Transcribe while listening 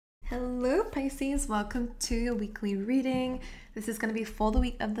Hello Pisces, welcome to your weekly reading. This is going to be for the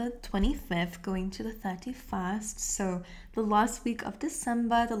week of the 25th going to the 31st. So the last week of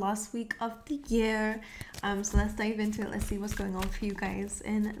December, the last week of the year. So let's dive into it. Let's see what's going on for you guys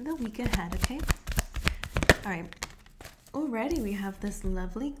in the week ahead, okay? All right. Already we have this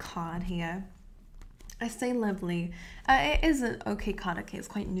lovely card here. I say lovely. It is an okay card, okay? It's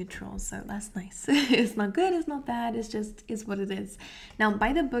quite neutral, so that's nice. It's not good, it's not bad, it's just is what it is. Now,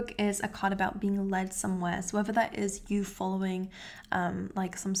 by the book is a card about being led somewhere. So whether that is you following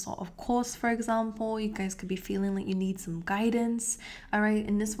like some sort of course, for example, you guys could be feeling like you need some guidance, all right?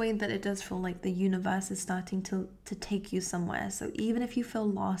 In this way that it does feel like the universe is starting to take you somewhere. So even if you feel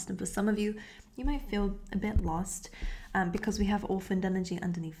lost, and for some of you, you might feel a bit lost because we have orphaned energy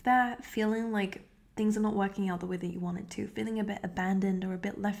underneath that, feeling like things are not working out the way that you wanted to, feeling a bit abandoned or a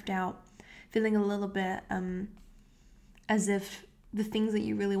bit left out, feeling a little bit as if the things that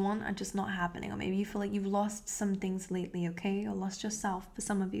you really want are just not happening, or maybe you feel like you've lost some things lately, okay, or lost yourself for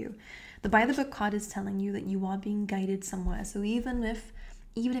some of you. The by the book card is telling you that you are being guided somewhere. So even if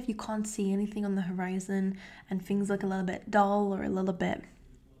you can't see anything on the horizon and things look a little bit dull or a little bit,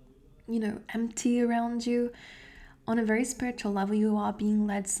 empty around you, on a very spiritual level, you are being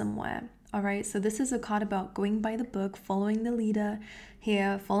led somewhere. All right, so this is a card about going by the book, following the leader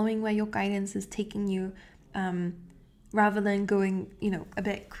here, following where your guidance is taking you, rather than going, a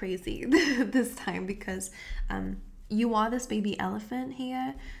bit crazy this time, because you are this baby elephant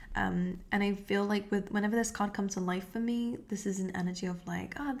here. And I feel like whenever this card comes to life for me, this is an energy of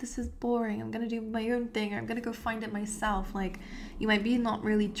like, this is boring. I'm going to do my own thing, or I'm going to go find it myself. Like, you might be not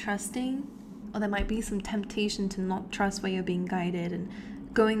really trusting, or there might be some temptation to not trust where you're being guided and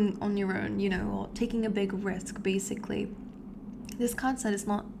going on your own, or taking a big risk, basically. This card says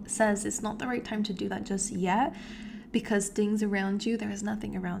it's not the right time to do that just yet, because things around you, there is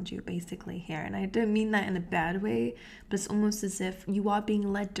nothing around you, basically, here. And I don't mean that in a bad way, but it's almost as if you are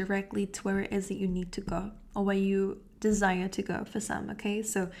being led directly to where it is that you need to go, or where you desire to go for some, okay?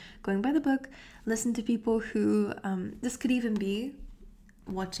 So going by the book, listen to people who, this could even be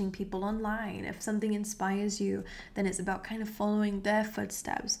watching people online. If something inspires you, then it's about kind of following their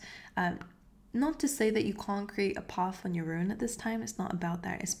footsteps. Not to say that you can't create a path on your own at this time. It's not about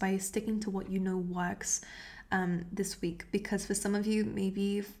that. It's by sticking to what you know works this week, because for some of you,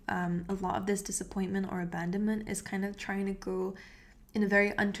 maybe a lot of this disappointment or abandonment is kind of trying to go in a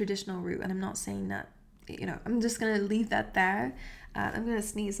very untraditional route. And I'm not saying that, I'm just gonna leave that there. I'm gonna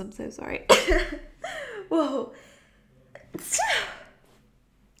sneeze, I'm so sorry. Whoa.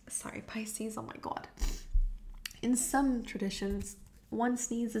 Sorry, Pisces, oh my god. In some traditions, one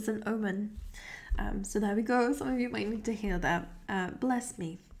sneeze is an omen. So there we go. Some of you might need to hear that. Bless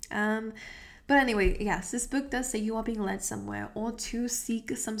me. But anyway, yes, this book does say you are being led somewhere, or to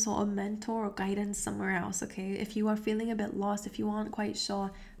seek some sort of mentor or guidance somewhere else, okay? If you are feeling a bit lost, if you aren't quite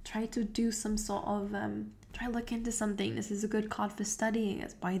sure, try to do some sort of, try look into something. This is a good card for studying.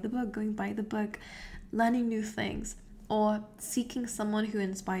 It's by the book, going by the book, learning new things, or seeking someone who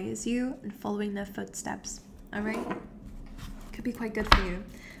inspires you and following their footsteps, all right? Could be quite good for you.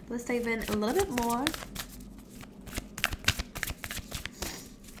 Let's dive in a little bit more.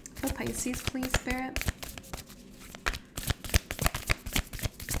 For Pisces, please, Spirit.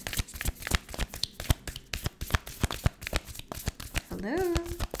 Hello.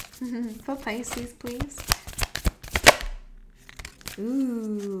 For Pisces, please.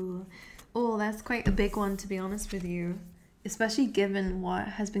 Ooh. Oh, that's quite a big one, to be honest with you, especially given what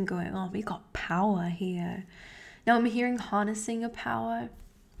has been going on. We got power here. Now I'm hearing harnessing of power.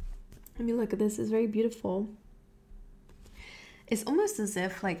 Let me look at this. It's very beautiful. It's almost as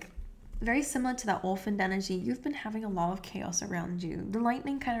if, like, very similar to that orphaned energy, you've been having a lot of chaos around you. The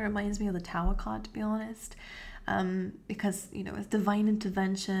lightning kind of reminds me of the Tower card, to be honest, because, it's divine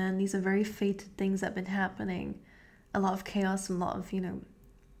intervention. These are very fated things that have been happening. A lot of chaos, a lot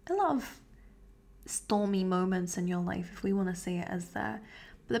of stormy moments in your life, if we want to say it as that.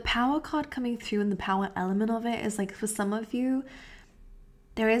 But the power card coming through, and the power element of it is like, for some of you,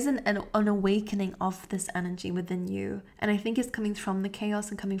 there is an awakening of this energy within you. And I think it's coming from the chaos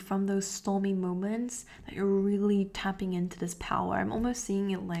and coming from those stormy moments that you're really tapping into this power. I'm almost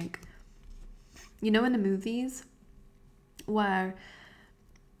seeing it like, in the movies where,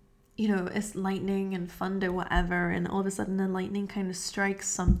 it's lightning and thunder, whatever, and all of a sudden the lightning kind of strikes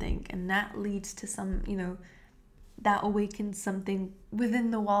something, and that leads to some, that awakens something within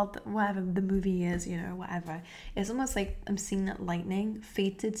the world, whatever the movie is, whatever. It's almost like I'm seeing that lightning,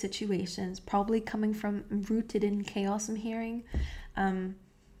 fated situations, probably coming from, rooted in chaos, I'm hearing,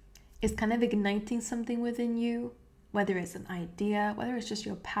 is kind of igniting something within you, whether it's an idea, whether it's just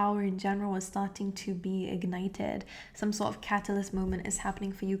your power in general is starting to be ignited. Some sort of catalyst moment is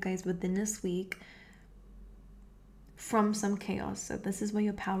happening for you guys within this week from some chaos. So this is where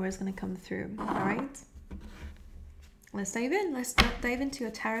your power is going to come through. All right, let's dive in. Let's dive into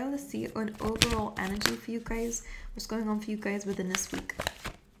your tarot. Let's see an overall energy for you guys. What's going on for you guys within this week?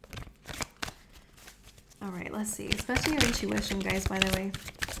 All right, let's see. Especially your intuition, guys, by the way.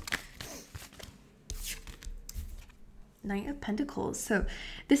 Knight of Pentacles. So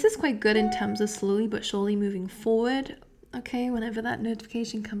this is quite good in terms of slowly but surely moving forward. Okay, whenever that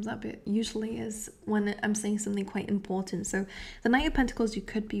notification comes up, it usually is when I'm saying something quite important. So the Knight of Pentacles, you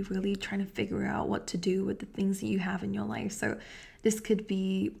could be really trying to figure out what to do with the things that you have in your life. So this could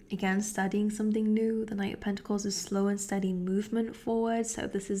be, again, studying something new. The Knight of Pentacles is slow and steady movement forward. So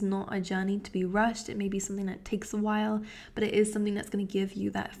this is not a journey to be rushed. It may be something that takes a while, but it is something that's going to give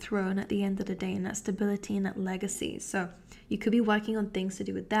you that throne at the end of the day and that stability and that legacy. So you could be working on things to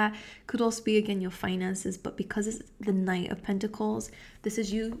do with that. Could also be, again, your finances, but because it's the Knight of Pentacles, this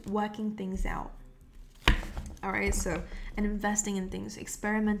is you working things out. All right, so, and investing in things,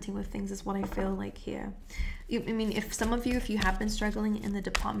 experimenting with things is what I feel like here. I mean, if some of you, if you have been struggling in the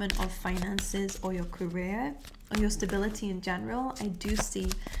department of finances or your career or your stability in general, I do see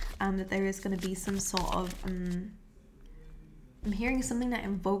that there is going to be some sort of, I'm hearing something that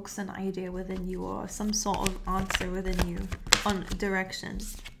invokes an idea within you or some sort of answer within you on direction.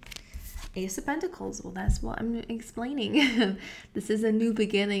 Ace of Pentacles, well, that's what I'm explaining. This is a new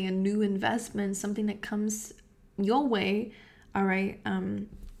beginning, a new investment, something that comes your way. All right, I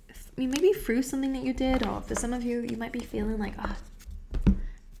mean, maybe through something that you did, or for some of you, you might be feeling like,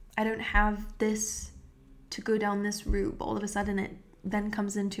 I don't have this to go down this route, but all of a sudden it then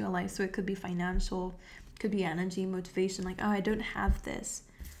comes into your life. So it could be financial, could be energy, motivation, like, I don't have this,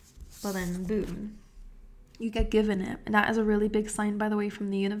 but then boom, you get given it. And that is a really big sign, by the way, from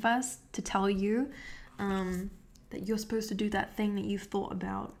the universe to tell you that you're supposed to do that thing that you've thought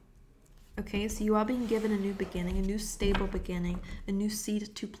about. Okay, so you are being given a new beginning, a new stable beginning, a new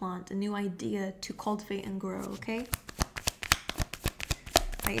seed to plant, a new idea to cultivate and grow, okay?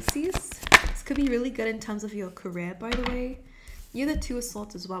 Pisces, this could be really good in terms of your career, by the way. You're the Two of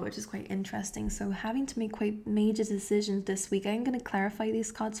Swords as well, which is quite interesting. So having to make quite major decisions this week. I'm going to clarify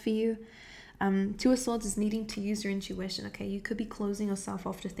these cards for you. Two of Swords is needing to use your intuition, okay? You could be closing yourself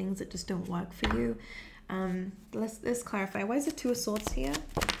off to things that just don't work for you. Let's clarify. Why is the Two of Swords here?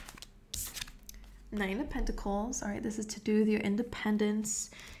 Nine of Pentacles. All right, this is to do with your independence.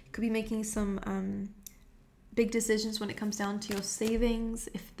 You could be making some big decisions when it comes down to your savings.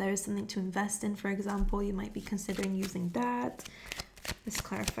 If there's something to invest in, for example, you might be considering using that. Let's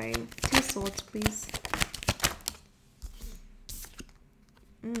clarify. Two of Swords, please.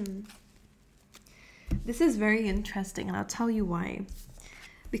 This is very interesting, and I'll tell you why.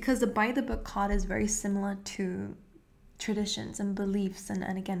 Because the by the book card is very similar to traditions and beliefs, and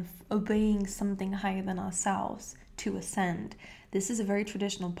again, obeying something higher than ourselves to ascend. This is a very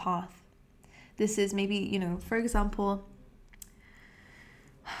traditional path. This is maybe, you know, for example,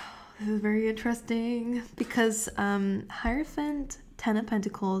 this is very interesting because Hierophant, Ten of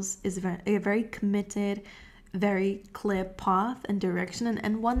Pentacles is a very committed, very clear path and direction,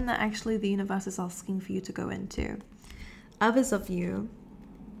 and one that actually the universe is asking for you to go into. Others of you,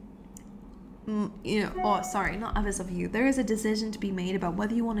 you know, or sorry, not others of you, there is a decision to be made about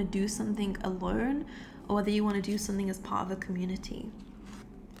whether you want to do something alone or whether you want to do something as part of a community.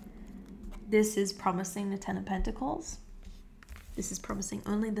 This is promising the Ten of Pentacles. This is promising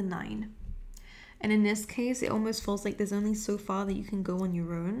only the Nine. And in this case, it almost feels like there's only so far that you can go on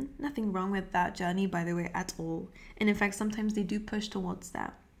your own. Nothing wrong with that journey, by the way, at all. And in fact, sometimes they do push towards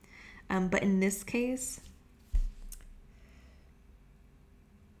that. But in this case,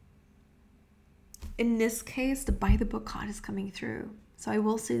 the by the book card is coming through. So I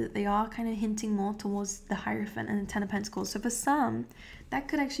will say that they are kind of hinting more towards the Hierophant and the Ten of Pentacles. So for some, that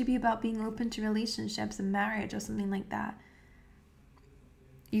could actually be about being open to relationships and marriage or something like that.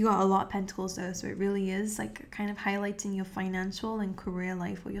 You got a lot of Pentacles though, so it really is like kind of highlighting your financial and career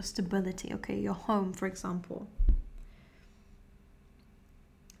life or your stability, okay? Your home, for example.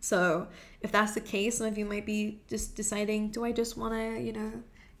 So if that's the case, some of you might be just deciding, do I just want to, you know,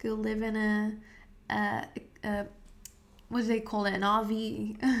 go live in a what do they call it, an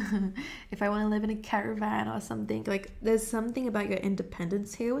RV? If I want to live in a caravan or something, like there's something about your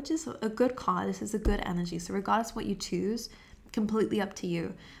independence here, which is a good card. This is a good energy. So regardless of what you choose, completely up to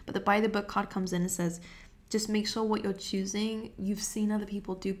you. But the by the book card comes in and says, just make sure what you're choosing, you've seen other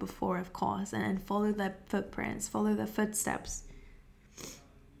people do before, of course, and follow their footprints, follow their footsteps.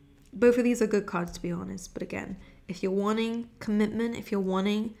 Both of these are good cards, to be honest. But again, If you're wanting commitment, if you're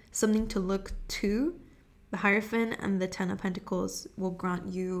wanting something to look to, the Hierophant and the Ten of Pentacles will grant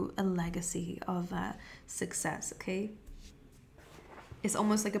you a legacy of success, okay? It's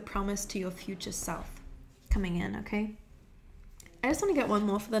almost like a promise to your future self coming in, okay? I just want to get one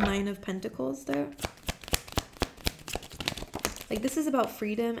more for the Nine of Pentacles, though. Like, this is about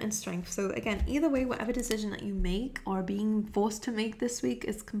freedom and strength. So again, either way, whatever decision that you make or being forced to make this week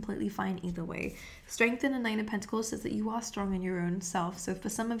is completely fine either way. Strength in the Nine of Pentacles says that you are strong in your own self. So for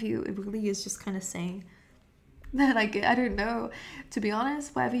some of you, it really is just kind of saying that, like, I don't know. To be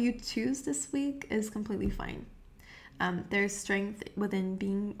honest, whatever you choose this week is completely fine. There's strength within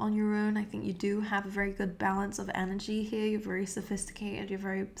being on your own. I think you do have a very good balance of energy here. You're very sophisticated. You're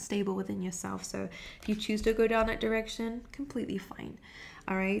very stable within yourself. So if you choose to go down that direction, completely fine.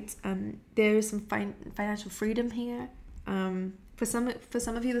 All right. There is some financial freedom here. For some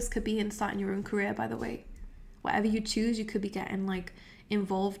of you, this could be in starting your own career, by the way. Whatever you choose, you could be getting like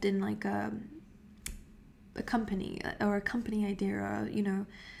involved in like a company or a company idea, or, you know,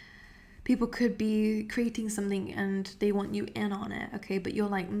 people could be creating something and they want you in on it, okay? But you're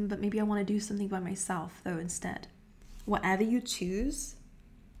like, but maybe I want to do something by myself though instead. Whatever you choose,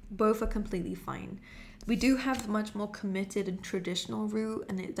 both are completely fine. We do have much more committed and traditional route,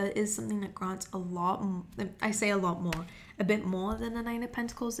 and that is something that grants a lot, I say a lot more, a bit more than the Nine of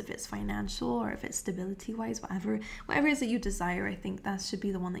Pentacles if it's financial or if it's stability wise, whatever it is that you desire. I think that should be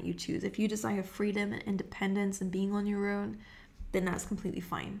the one that you choose. If you desire freedom and independence and being on your own, then that's completely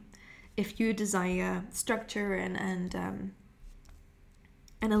fine. If you desire structure and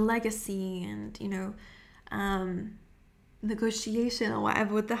a legacy and, you know, negotiation or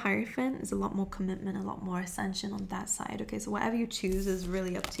whatever with the Hierophant, is a lot more commitment, a lot more ascension on that side. Okay, so whatever you choose is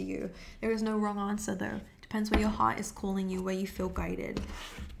really up to you. There is no wrong answer though. Depends where your heart is calling you, where you feel guided.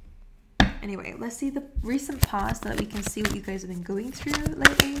 Anyway, let's see the recent past so that we can see what you guys have been going through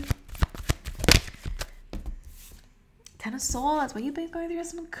lately. Ten of Swords, what you've been going through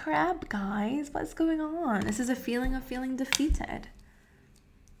some crap, guys. What's going on? This is a feeling of feeling defeated.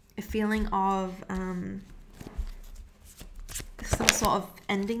 A feeling of some sort of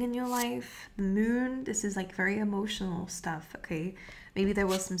ending in your life. The Moon, this is like very emotional stuff, okay? Maybe there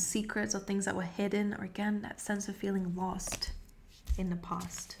was some secrets or things that were hidden, or again, that sense of feeling lost in the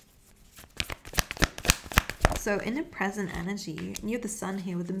past. So in the present energy, you have the Sun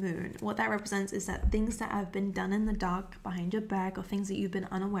here with the Moon. What that represents is that things that have been done in the dark behind your back, or things that you've been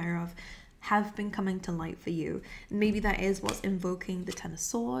unaware of, have been coming to light for you. And maybe that is what's invoking the Ten of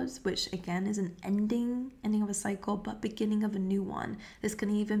Swords, which again is an ending of a cycle, but beginning of a new one. This can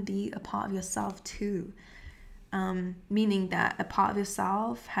even be a part of yourself too. Meaning that a part of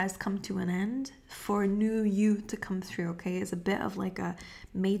yourself has come to an end for a new you to come through, okay? It's a bit of like a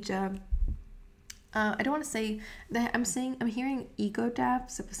major... I don't want to say that I'm hearing ego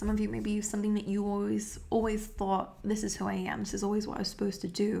death. So for some of you, maybe something that you always thought, this is who I am, this is always what I was supposed to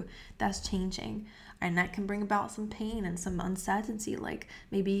do, that's changing. And that can bring about some pain and some uncertainty. Like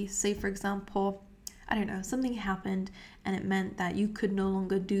maybe, say for example, I don't know, something happened and it meant that you could no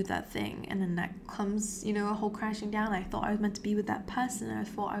longer do that thing. And then that comes, you know, a whole crashing down. I thought I was meant to be with that person, and I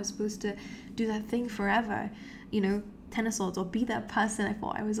thought I was supposed to do that thing forever, you know. Ten of Swords, or be that person. I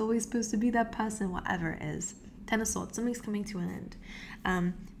thought I was always supposed to be that person, whatever it is. Ten of Swords, something's coming to an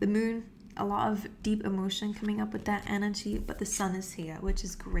end. The Moon, a lot of deep emotion coming up with that energy, but the Sun is here, which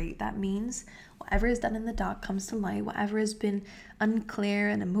is great. That means whatever is done in the dark comes to light. Whatever has been unclear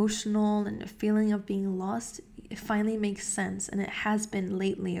and emotional and a feeling of being lost, it finally makes sense, and it has been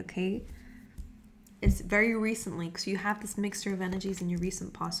lately, okay? It's very recently, because you have this mixture of energies in your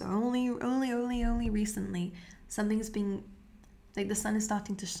recent past. So only recently, something's being, like the sun is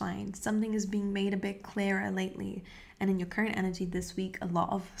starting to shine. Something is being made a bit clearer lately. And in your current energy this week, a lot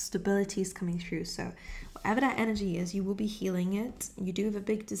of stability is coming through. So whatever that energy is, you will be healing it. You do have a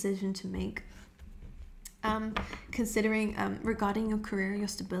big decision to make. Considering regarding your career, your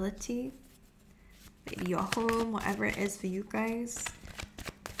stability, maybe your home, whatever it is for you guys.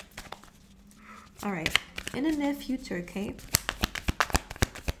 All right, in the near future, okay?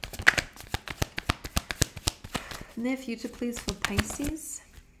 Near future, please, for Pisces.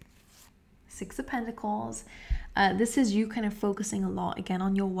 Six of Pentacles. This is you kind of focusing a lot, again,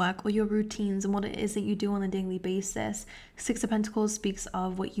 on your work or your routines and what it is that you do on a daily basis. Six of Pentacles speaks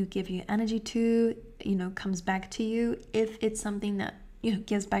of what you give your energy to, you know, comes back to you. If it's something that, you know,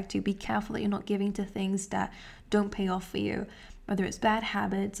 gives back to you, be careful that you're not giving to things that don't pay off for you. Whether it's bad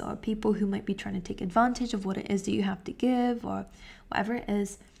habits or people who might be trying to take advantage of what it is that you have to give, or whatever it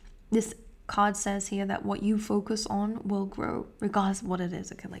is. This card says here that what you focus on will grow regardless of what it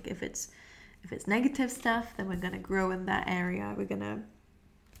is. Okay, like if it's If it's negative stuff, then we're going to grow in that area. We're going to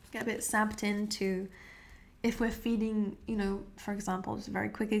get a bit sapped into, if we're feeding, you know, for example, just a very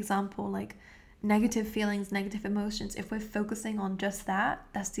quick example, like negative feelings, negative emotions. If we're focusing on just that,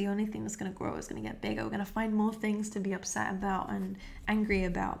 that's the only thing that's going to grow. It's going to get bigger. We're going to find more things to be upset about and angry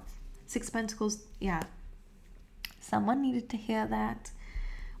about. Six of Pentacles, yeah. Someone needed to hear that.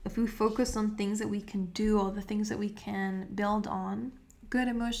 If we focus on things that we can do or the things that we can build on, good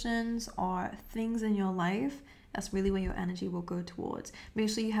emotions or things in your life, that's really where your energy will go towards. Make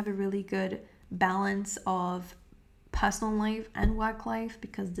sure you have a really good balance of personal life and work life,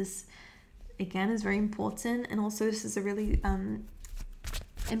 because this, again, is very important. And also this is a really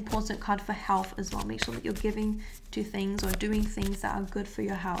important card for health as well. Make sure that you're giving to things or doing things that are good for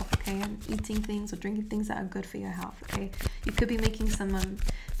your health, okay? And eating things or drinking things that are good for your health, okay? You could be making some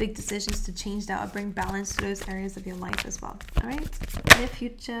big decisions to change that or bring balance to those areas of your life as well, all right? In the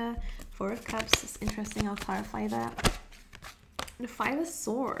future, Four of Cups is interesting. I'll clarify that. The Five of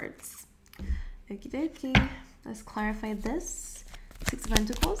Swords. Okie dokie. Let's clarify this. Six of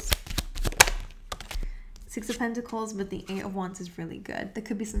Pentacles. Six of Pentacles with the Eight of Wands is really good. There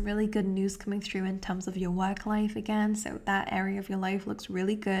could be some really good news coming through in terms of your work life again. So that area of your life looks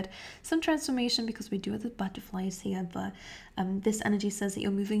really good. Some transformation, because we do have the butterflies here, but this energy says that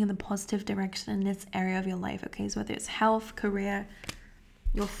you're moving in the positive direction in this area of your life, okay? So whether it's health, career,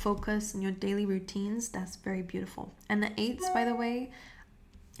 your focus, and your daily routines, that's very beautiful. And the eights, by the way,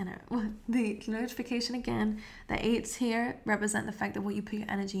 the notification again, the eights here represent the fact that what you put your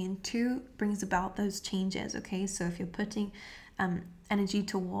energy into brings about those changes, okay? So if you're putting energy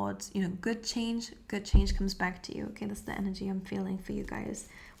towards, you know, good change comes back to you, okay? That's the energy I'm feeling for you guys.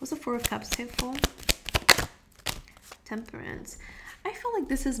 What's the Four of Cups here for? Temperance. I feel like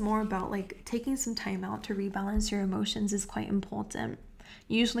this is more about like taking some time out to rebalance your emotions is quite important.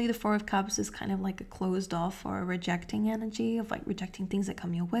 Usually the Four of Cups is kind of like a closed off or a rejecting energy of like rejecting things that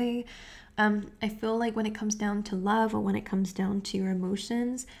come your way. I feel like when it comes down to love or when it comes down to your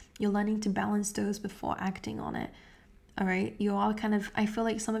emotions, you're learning to balance those before acting on it. All right. You are kind of, I feel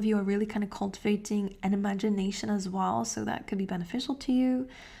like some of you are really kind of cultivating an imagination as well. So that could be beneficial to you.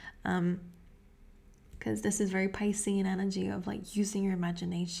 Because this is very Piscean energy of like using your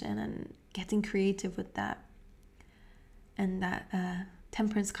imagination and getting creative with that. And that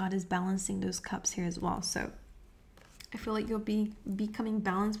Temperance card is balancing those cups here as well. So I feel like you'll be becoming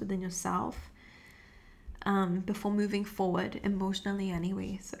balanced within yourself before moving forward emotionally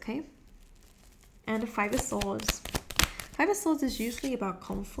anyways, okay? And the Five of Swords. Five of Swords is usually about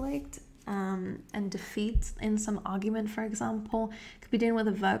conflict and defeat in some argument, for example. Could be dealing with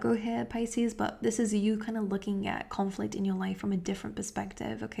a Virgo here, Pisces, but this is you kind of looking at conflict in your life from a different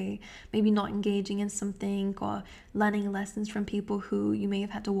perspective, okay? Maybe not engaging in something or learning lessons from people who you may have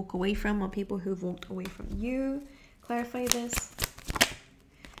had to walk away from or people who've walked away from you. Clarify this.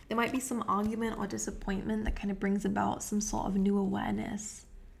 There might be some argument or disappointment that kind of brings about some sort of new awareness.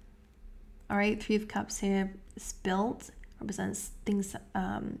 All right, Three of Cups here, spilt, represents things,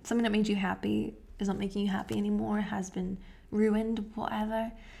 something that made you happy is not making you happy anymore, has been ruined,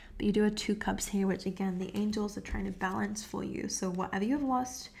 whatever. But you do have Two Cups here, which again, the angels are trying to balance for you. So whatever you've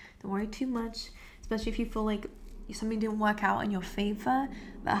lost, don't worry too much, especially if you feel like something didn't work out in your favor.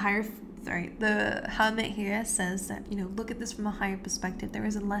 The Hermit here says that, you know, look at this from a higher perspective. There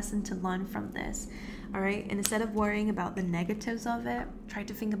is a lesson to learn from this. All right, and instead of worrying about the negatives of it, try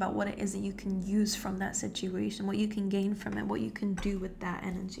to think about what it is that you can use from that situation, what you can gain from it, what you can do with that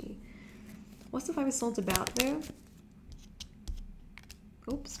energy. What's the Five of Swords about there?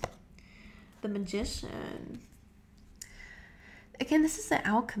 Oops. The Magician. Again, this is the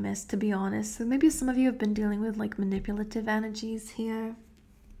Alchemist, to be honest. So maybe some of you have been dealing with like manipulative energies here.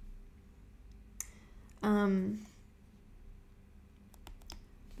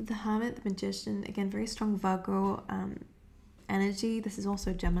 The Hermit, the Magician, again, very strong Virgo energy. This is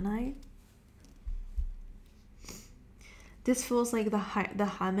also Gemini. This feels like the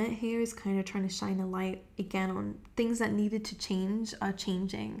Hermit here is kind of trying to shine a light again on things that needed to change are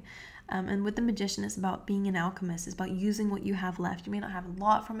changing. And with the Magician, it's about being an alchemist. It's about using what you have left. You may not have a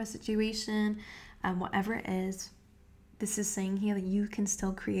lot from a situation, whatever it is. This is saying here that you can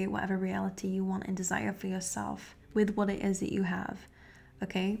still create whatever reality you want and desire for yourself with what it is that you have.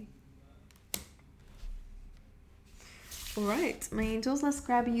 Okay? All right, my angels, let's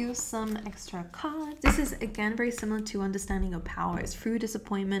grab you some extra cards. This is, again, very similar to understanding of power. It's through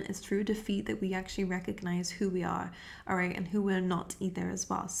disappointment, it's through defeat that we actually recognize who we are, all right, and who we're not either as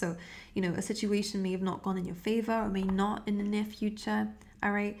well. So, you know, a situation may have not gone in your favor or may not in the near future,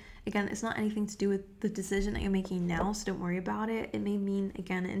 all right? Again, it's not anything to do with the decision that you're making now, so don't worry about it. It may mean,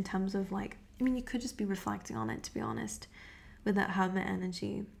 again, in terms of like I mean, you could just be reflecting on it, to be honest, with that Hermit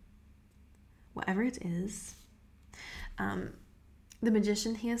energy. Whatever it is. The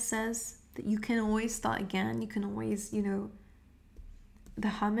Magician here says that you can always start again. You can always, you know, the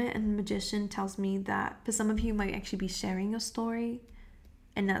Hermit and the Magician tells me that for some of you might actually be sharing your story,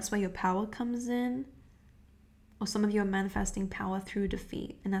 and that's where your power comes in. Or some of you are manifesting power through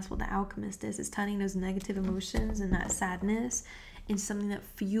defeat, and that's what the Alchemist is. It's turning those negative emotions and that sadness into something that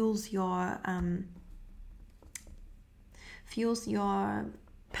fuels your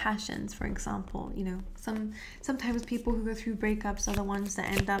passions. For example, you know, sometimes people who go through breakups are the ones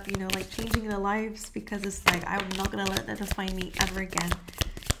that end up, you know, like changing their lives, because it's like, I'm not gonna let that define me ever again.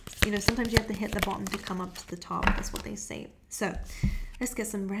 You know, sometimes you have to hit the bottom to come up to the top. That's what they say. So let's get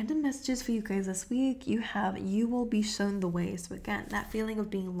some random messages for you guys this week. You will be shown the way. So again, that feeling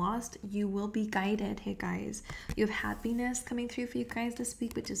of being lost, you will be guided here, guys. You have happiness coming through for you guys this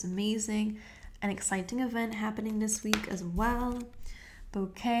week, which is amazing. An exciting event happening this week as well.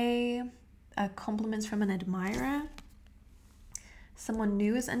 Bouquet, compliments from an admirer. Someone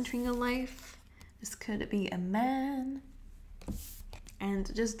new is entering your life. This could be a man.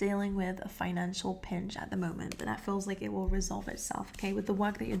 And just dealing with a financial pinch at the moment, but that feels like it will resolve itself, okay, with the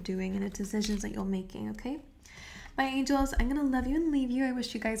work that you're doing and the decisions that you're making, okay? My angels, I'm gonna love you and leave you. I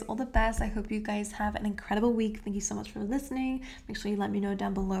wish you guys all the best. I hope you guys have an incredible week. Thank you so much for listening. Make sure you let me know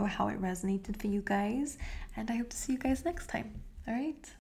down below how it resonated for you guys, and I hope to see you guys next time. All right.